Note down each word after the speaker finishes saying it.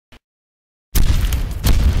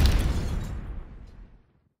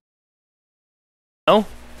No?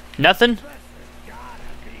 Nothing?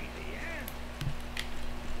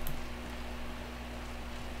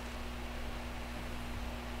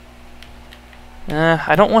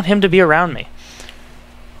 I don't want him to be around me.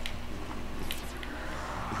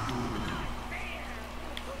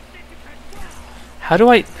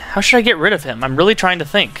 How should I get rid of him? I'm really trying to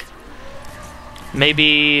think.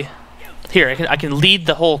 Maybe here, I can lead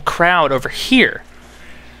the whole crowd over here.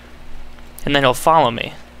 And then he'll follow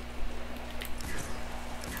me.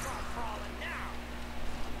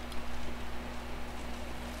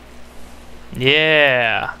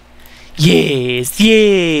 Yeah. Yes,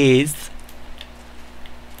 yes.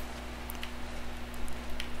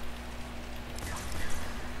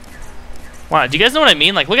 Wow, do you guys know what I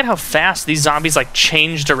mean? Like, look at how fast these zombies, like,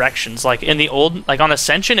 change directions. Like, in the old, like, on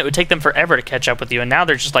Ascension, it would take them forever to catch up with you, and now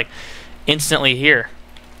they're just, like, instantly here.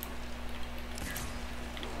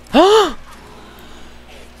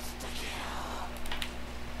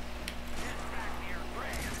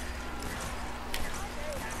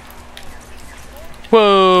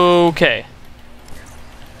 Whoa, okay.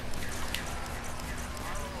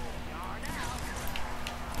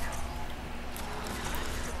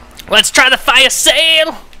 Let's try the fire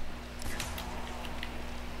sale!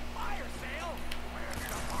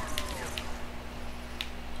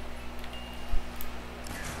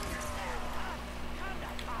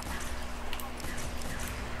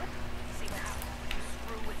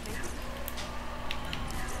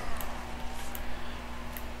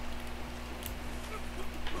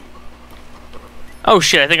 Oh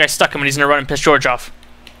shit, I think I stuck him and he's gonna run and piss George off.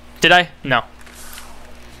 Did I? No.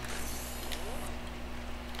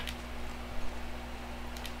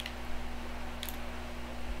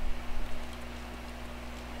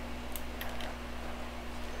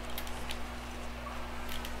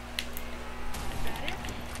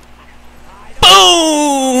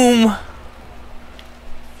 Boom!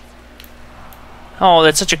 Oh,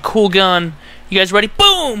 that's such a cool gun. You guys ready?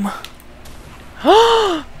 Boom!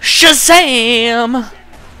 Shazam! I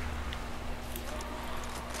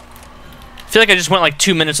feel like I just went like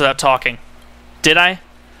 2 minutes without talking. Did I?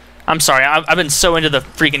 I'm sorry, I've been so into the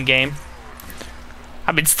freaking game.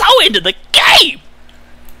 I've been so into the game!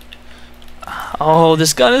 Oh,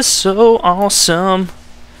 this gun is so awesome.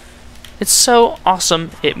 It's so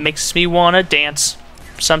awesome, it makes me want to dance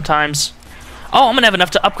sometimes. Oh, I'm going to have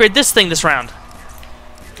enough to upgrade this thing this round.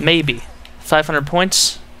 Maybe. 500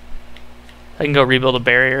 points. I can go rebuild a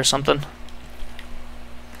barrier or something.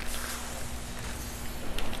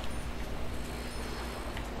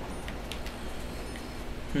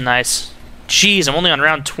 Nice. Jeez, I'm only on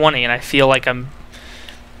round 20 and I feel like I'm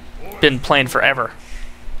been playing forever.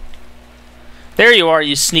 There you are,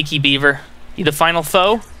 you sneaky beaver. You the final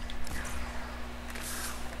foe?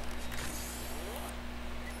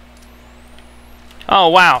 Oh,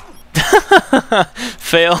 wow.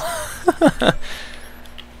 Fail.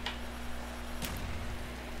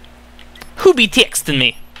 Who be texting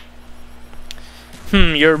me?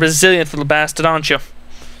 You're a resilient little bastard, aren't you?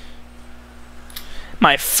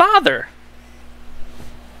 My father!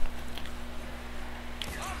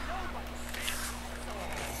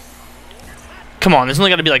 Come on, there's only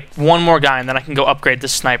got to be like one more guy and then I can go upgrade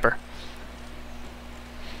this sniper.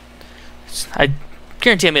 I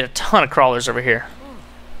guarantee I made a ton of crawlers over here.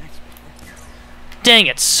 Dang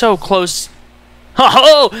it, so close.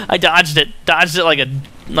 Oh, I dodged it. Dodged it like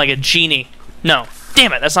a genie. No,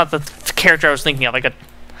 damn it, that's not the character I was thinking of. Like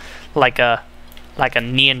a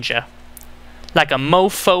ninja. Like a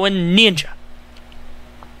mofo and ninja.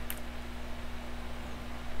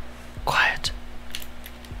 Quiet.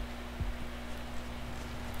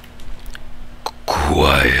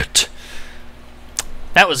 Quiet.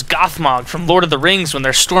 That was Gothmog from Lord of the Rings when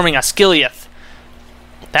they're storming Osgiliath.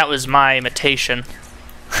 That was my imitation.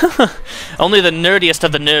 Only the nerdiest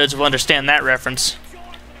of the nerds will understand that reference.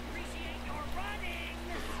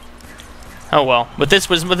 Oh well. With as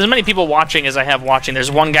many people watching as I have watching,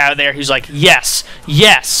 there's one guy out there who's like, yes,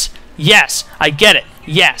 yes, yes, I get it,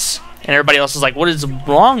 yes. And everybody else is like, what is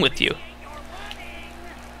wrong with you?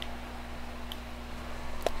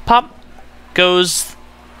 Pop goes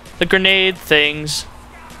the grenade things.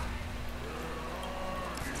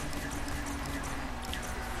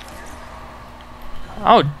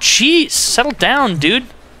 Oh, jeez. Settle down, dude.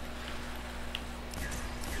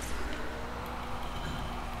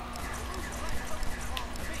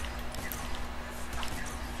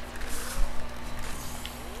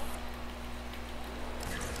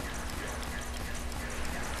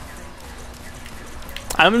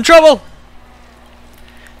 I'm in trouble.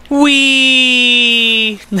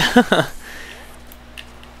 Wee.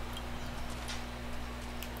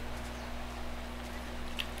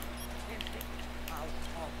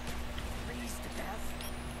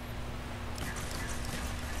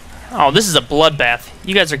 Oh, this is a bloodbath.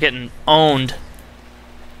 You guys are getting owned.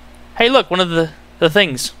 Hey, look, one of the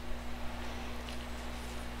things.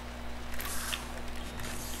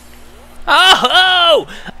 Oh!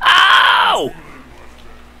 Oh!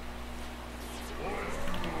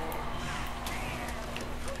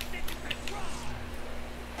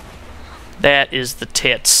 That is the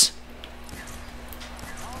tits.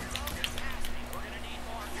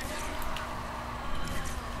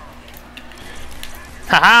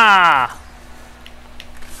 Ha-ha!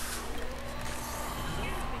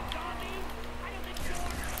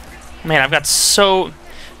 Man, I've got so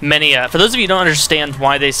many... for those of you who don't understand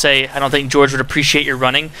why they say, I don't think George would appreciate your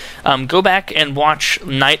running, go back and watch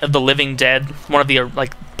Night of the Living Dead, one of the,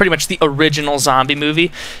 like, pretty much the original zombie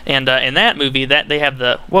movie. And in that movie, that they have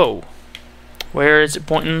the... Whoa. Where is it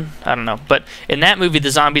pointing? I don't know. But in that movie, the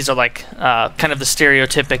zombies are like kind of the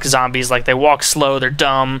stereotypic zombies. Like, they walk slow, they're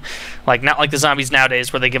dumb. Like, not like the zombies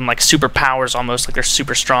nowadays where they give them, like, superpowers almost, like they're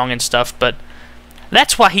super strong and stuff. But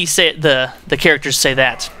that's why the characters say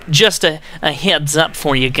that. Just a heads up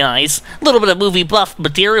for you guys. A little bit of movie buff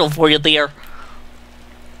material for you there.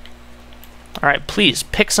 Alright, please,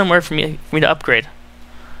 pick somewhere for me to upgrade.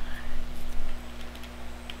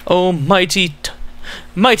 Oh, mighty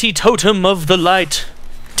totem of the light,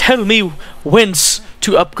 tell me whence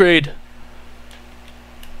to upgrade.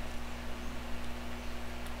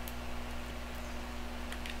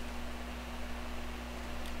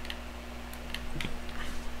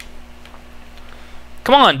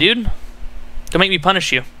 Come on, dude. Don't make me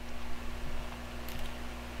punish you.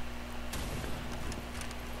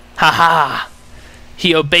 Haha!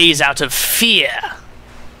 He obeys out of fear.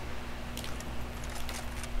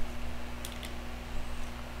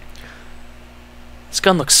 This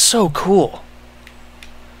gun looks so cool.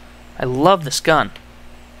 I love this gun.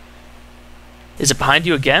 Is it behind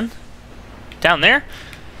you again? Down there?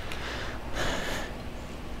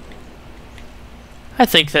 I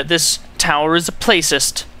think that this tower is a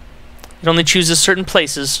placist. It only chooses certain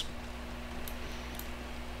places.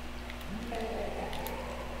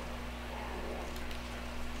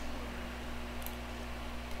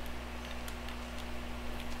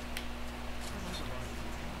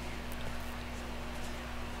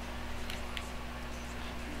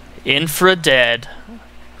 Infradead.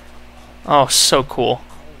 Oh, so cool.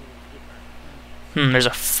 There's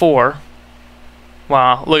a 4.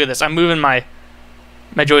 Wow, look at this. I'm moving my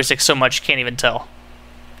joystick so much you can't even tell.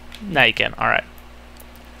 Now you can. Alright.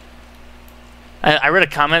 I read a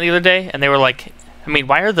comment the other day, and they were like, I mean,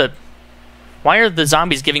 why are the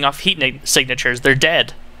zombies giving off heat signatures? They're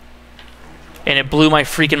dead. And it blew my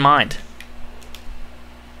freaking mind.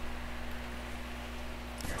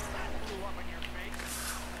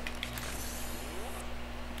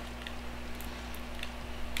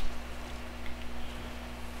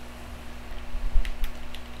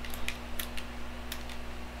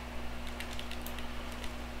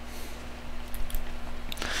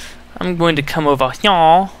 I'm going to come over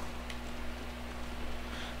here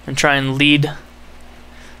and try and lead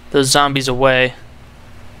those zombies away.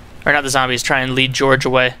 Or not the zombies, try and lead George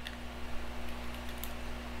away.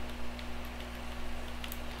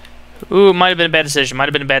 Ooh, it might have been a bad decision. Might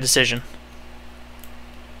have been a bad decision.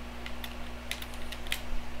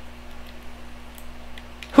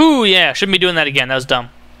 Ooh, yeah, shouldn't be doing that again. That was dumb.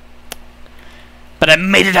 But I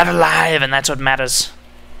made it out alive, and that's what matters.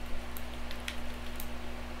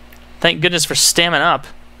 Thank goodness for stamming up.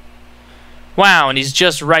 Wow, and he's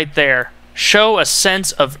just right there. Show a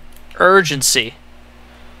sense of urgency.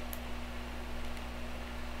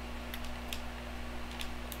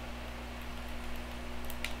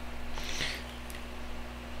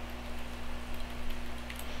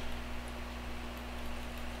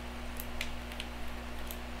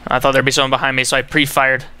 I thought there'd be someone behind me, so I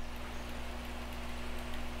pre-fired.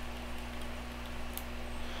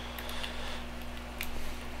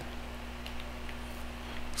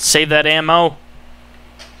 Save that ammo.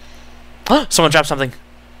 Someone dropped something.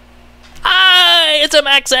 Ah, it's a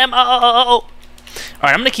max ammo. Alright,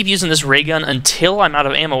 I'm going to keep using this ray gun until I'm out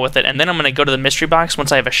of ammo with it, and then I'm going to go to the mystery box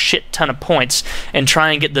once I have a shit ton of points and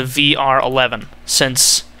try and get the VR11,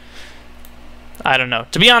 since, I don't know.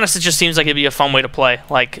 To be honest, it just seems like it'd be a fun way to play.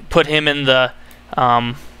 Like, put him in the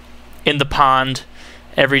pond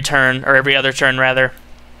every turn, or every other turn, rather.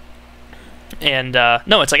 And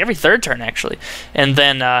no, it's like every third turn actually, and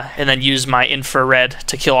then use my infrared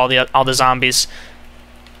to kill all the zombies.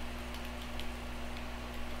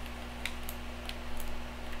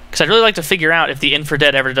 Because I'd really like to figure out if the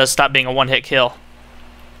infradead ever does stop being a one-hit kill.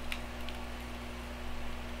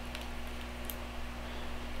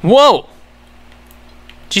 Whoa!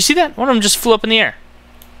 Did you see that? One of them just flew up in the air.